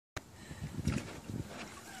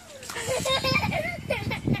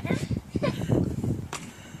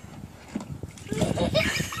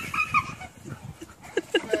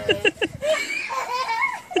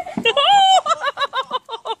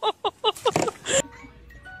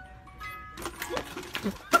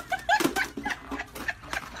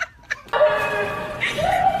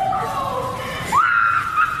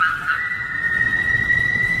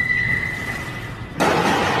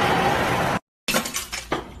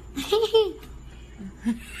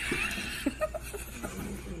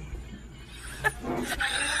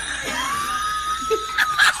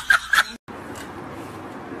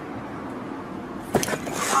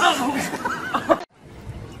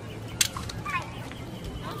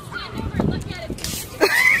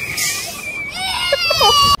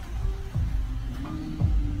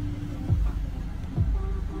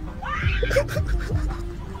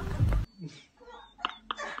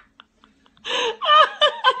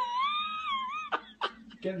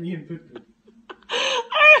Get me in food.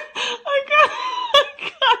 I can't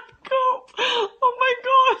cope. Oh my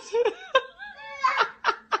god.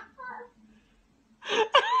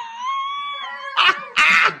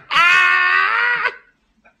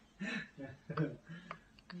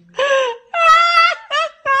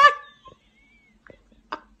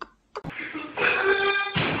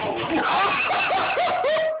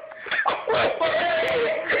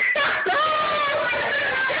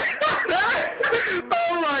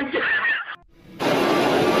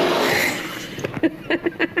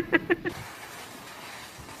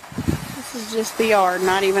 This is just the yard,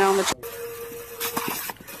 not even on the...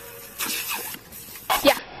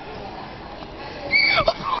 Yeah.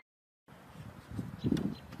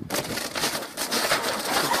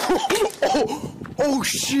 Oh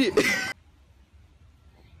shit!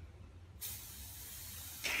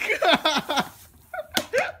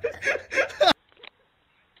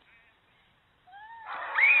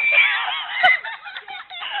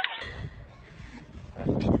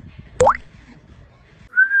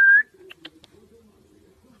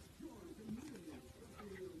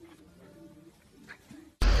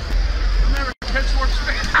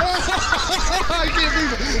 I can't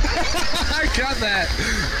believe it. I got that.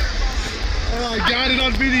 Oh, I got it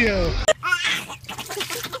on video.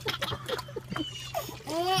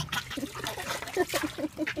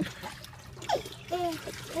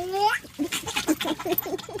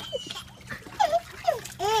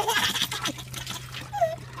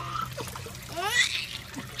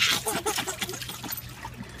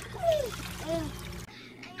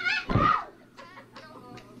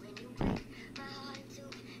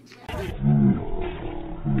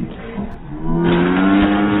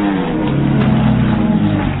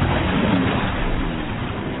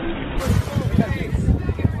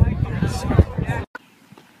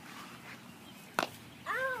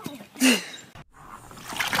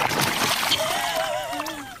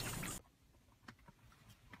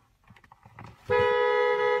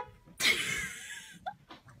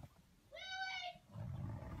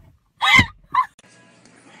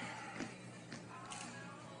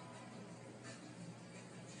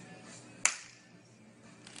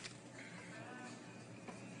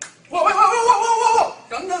 Whoa, whoa, whoa, whoa, whoa, whoa, whoa!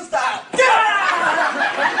 Gangnam Style!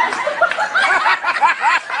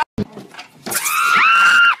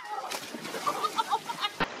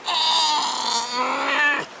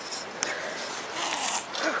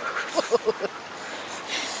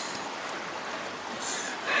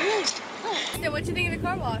 So what do you think of the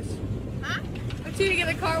car wash? Huh? What do you think of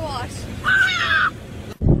the car wash?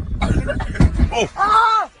 Oh!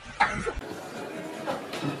 Ah!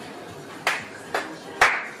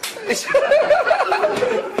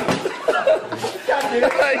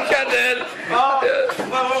 I got it. Whoa,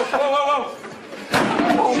 whoa, whoa, whoa,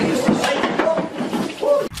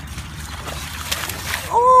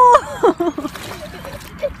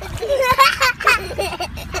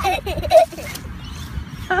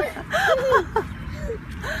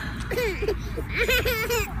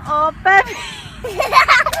 Oh, baby. During a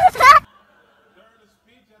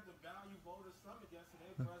speech at the Value Voters Summit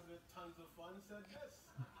yesterday, President Tons of Fun said this.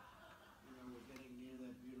 You know, we're getting near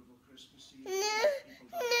that beautiful Christmas season.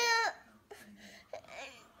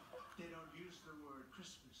 They don't use the word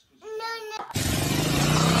Christmas.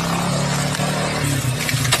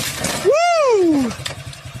 Woo!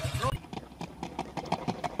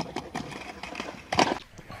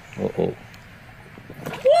 Uh-oh.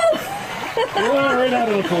 Oh, right out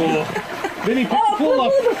of the pool. Vinny, pick the pool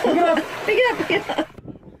up. Pick it up. Pick it up, pick it up.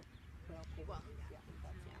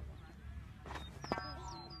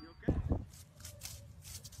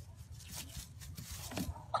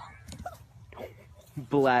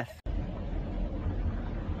 Bless.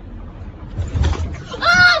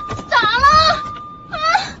 Oh, stop!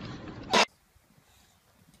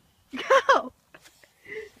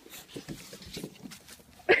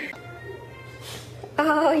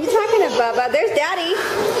 Bubba. There's Daddy.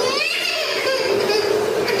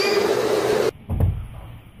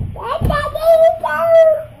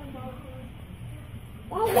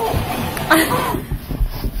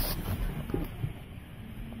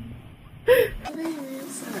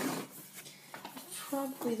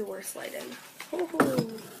 Probably the worst lighting. Oh,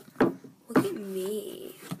 look at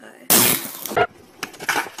me.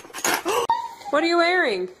 What are you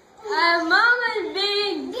wearing? Mama's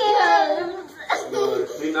big coat.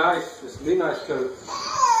 Be nice. Just be nice, coat.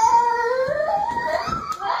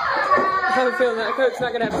 I have a feeling that coat's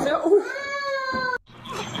not gonna have a sale.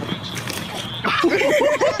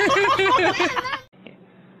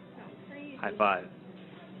 High five.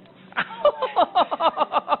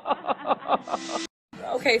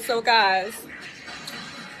 Okay, so guys,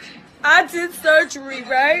 I did surgery,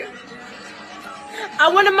 right?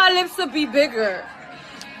 I wanted my lips to be bigger,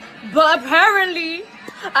 but apparently,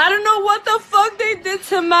 I don't know what the fuck they did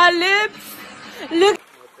to my lips. Look.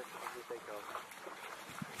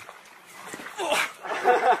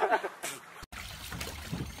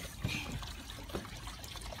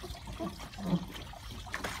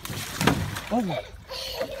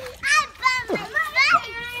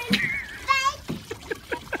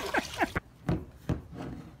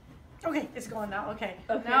 Okay, it's going now. Okay.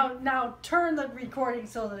 Now turn the recording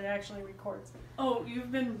so that it actually records. Oh,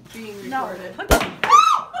 you've been being No. recorded.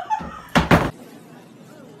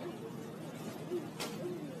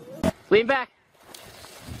 Lean back.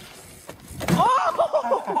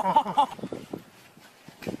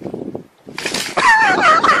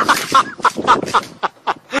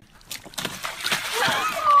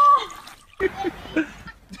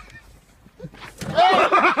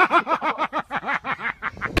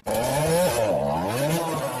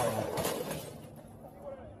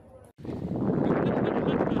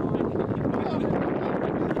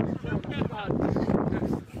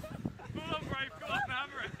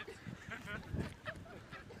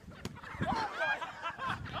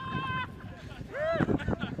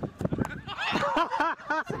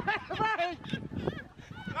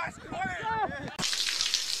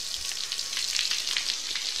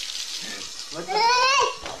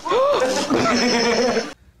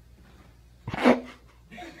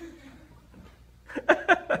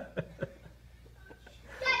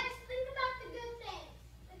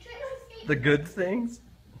 The good things?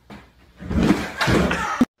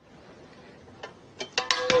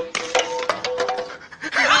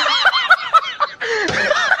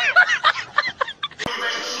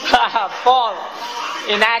 Fall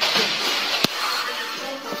in action.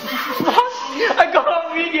 I got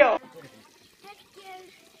on video.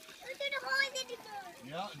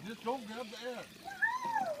 Yeah, just don't grab the edge.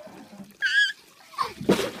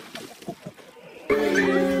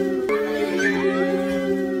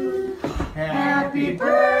 Happy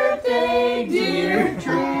birthday, dear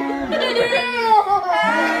Trevor.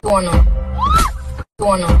 Going on.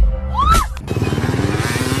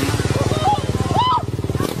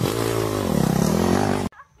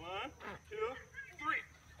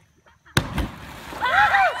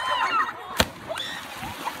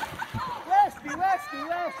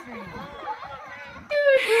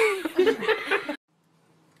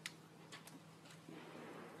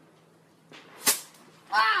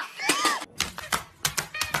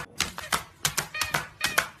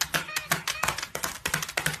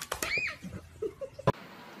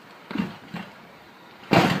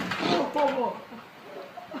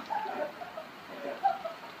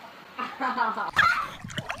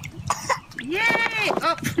 Yay!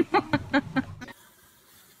 Oh.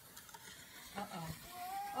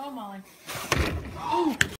 Oh, Molly.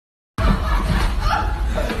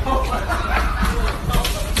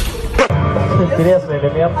 Интересно или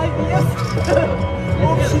нет?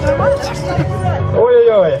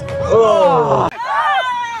 Ой-ой-ой. О!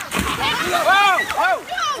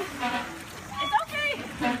 It's okay.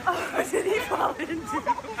 Oh, did he fall into?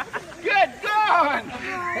 Good going.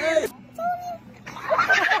 Hey.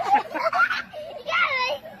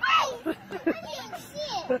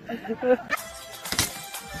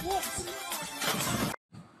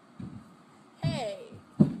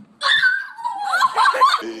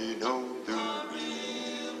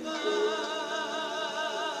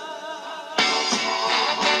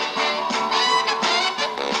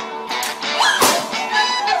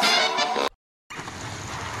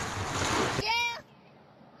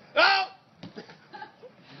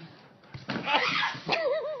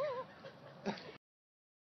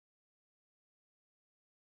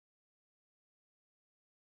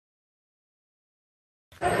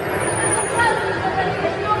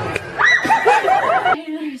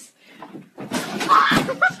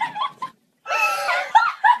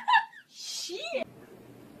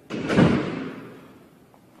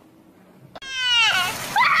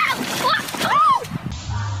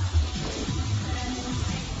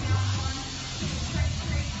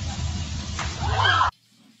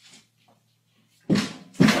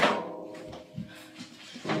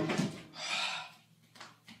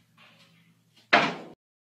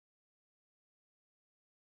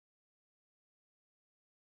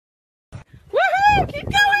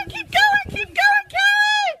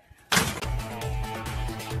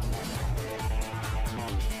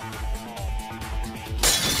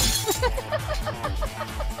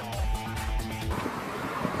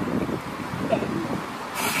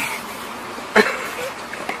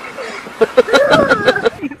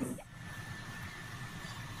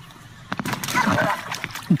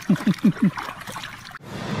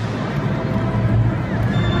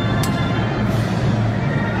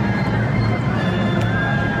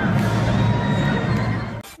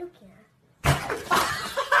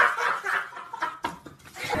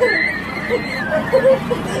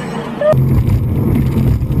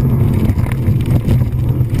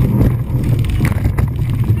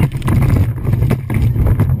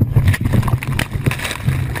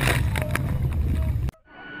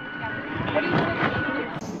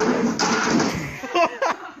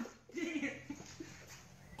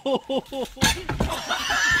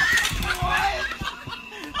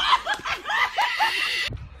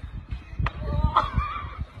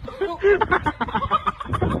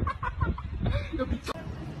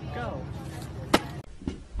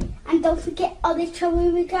 And don't forget all the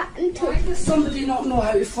trouble we got into. Why does somebody not know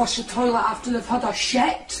how to flush a toilet after they've had a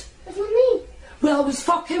shit? That's not me. Well, it was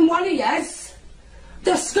fucking one of yous.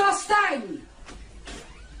 Disgusting!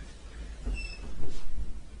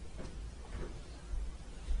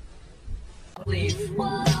 Leave.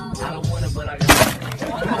 I don't want it, but I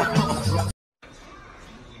got it.